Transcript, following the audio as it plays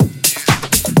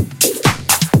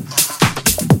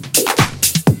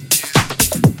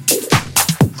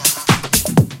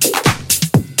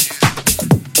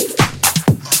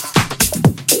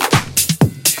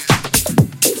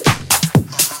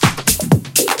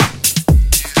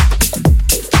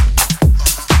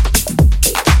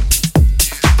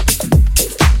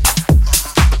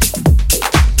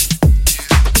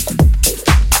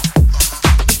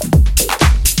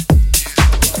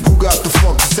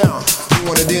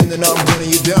in, then I'm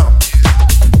gunning you down.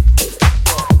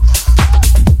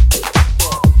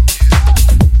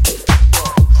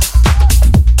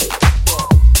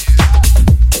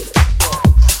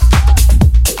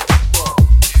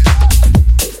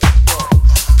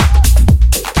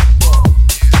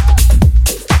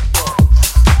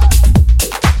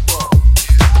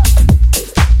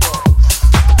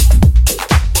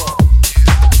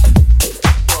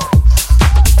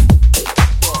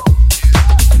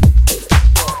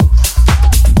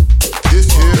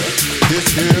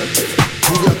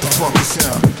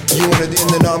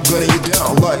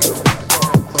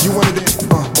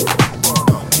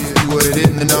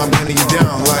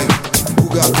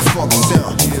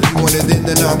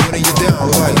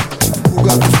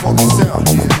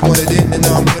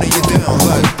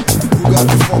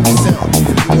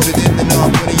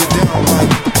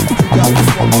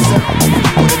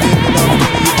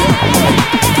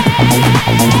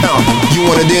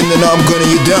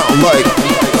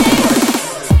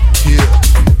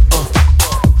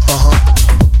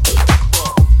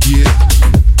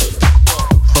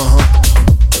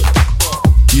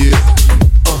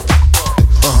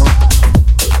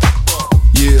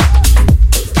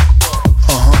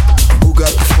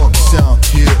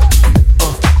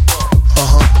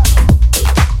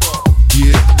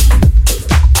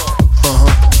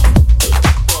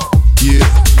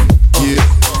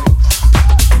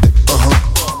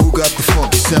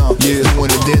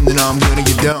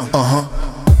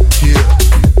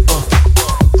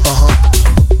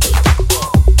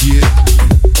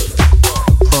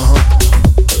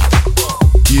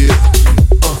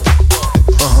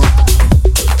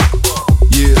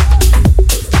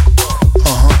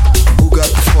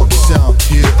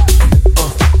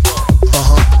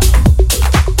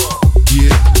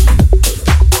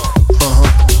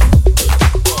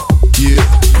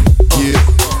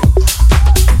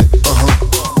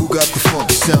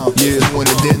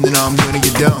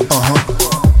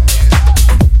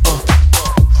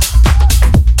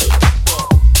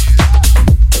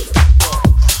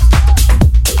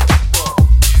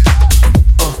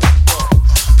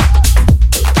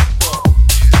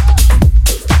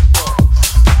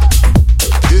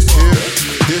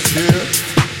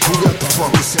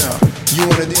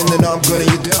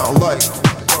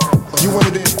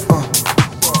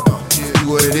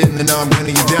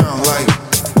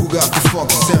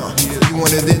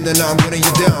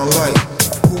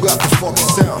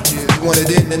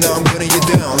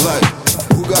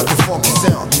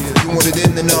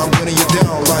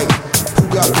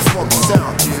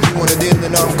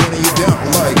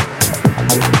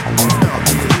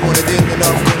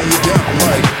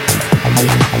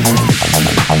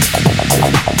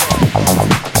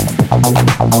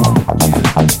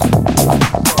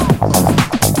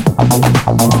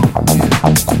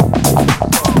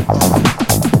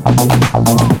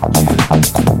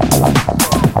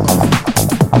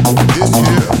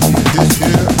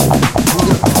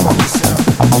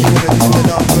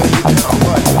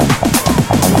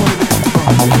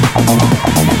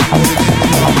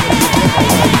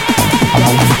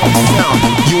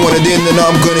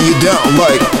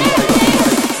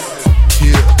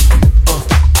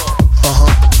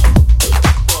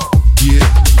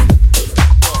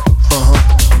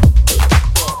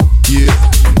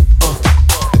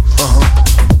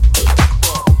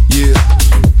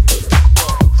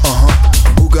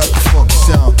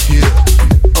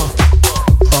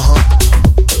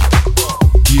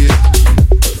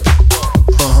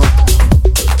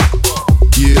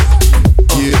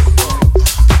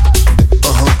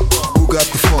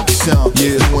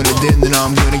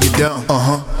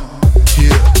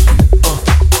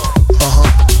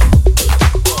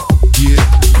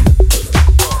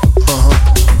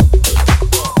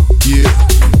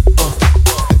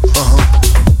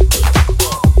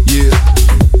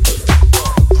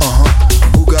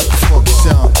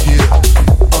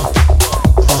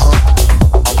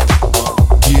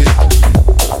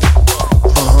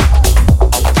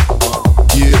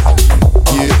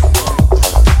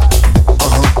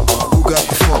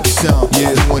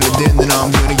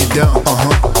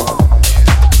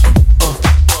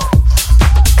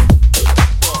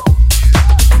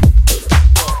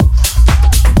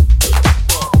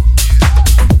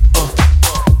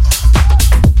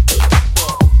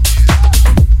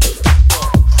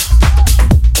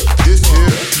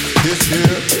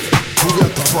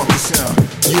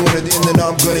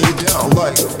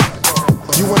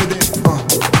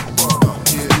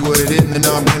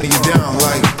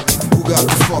 got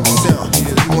the funky sound.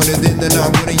 You want it in, then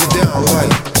I'm running you down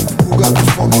like. Who who got the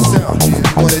funky sound? You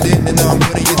want it in and I'm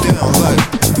putting you down like.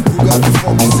 Who got the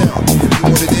funky sound? You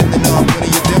want it in and I'm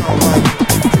putting you down like.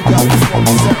 Who got the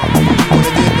funky sound? You want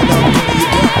it in and I'm putting you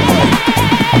down like.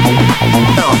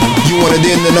 You want it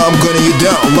in and I'm gunning you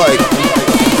down like.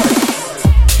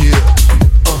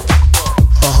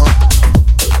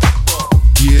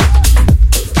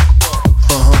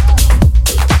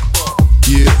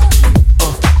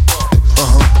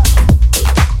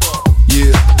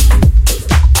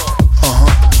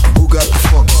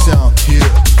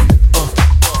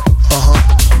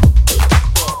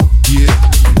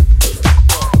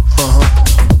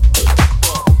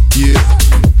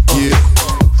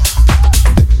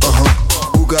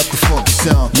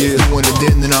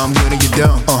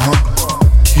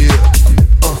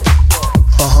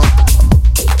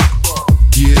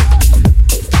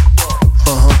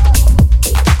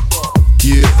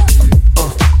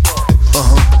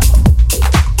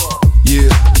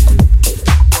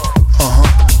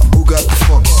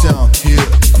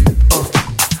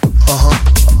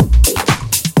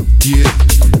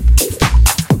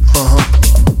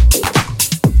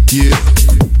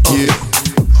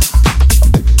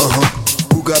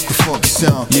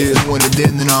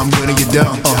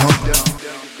 Down.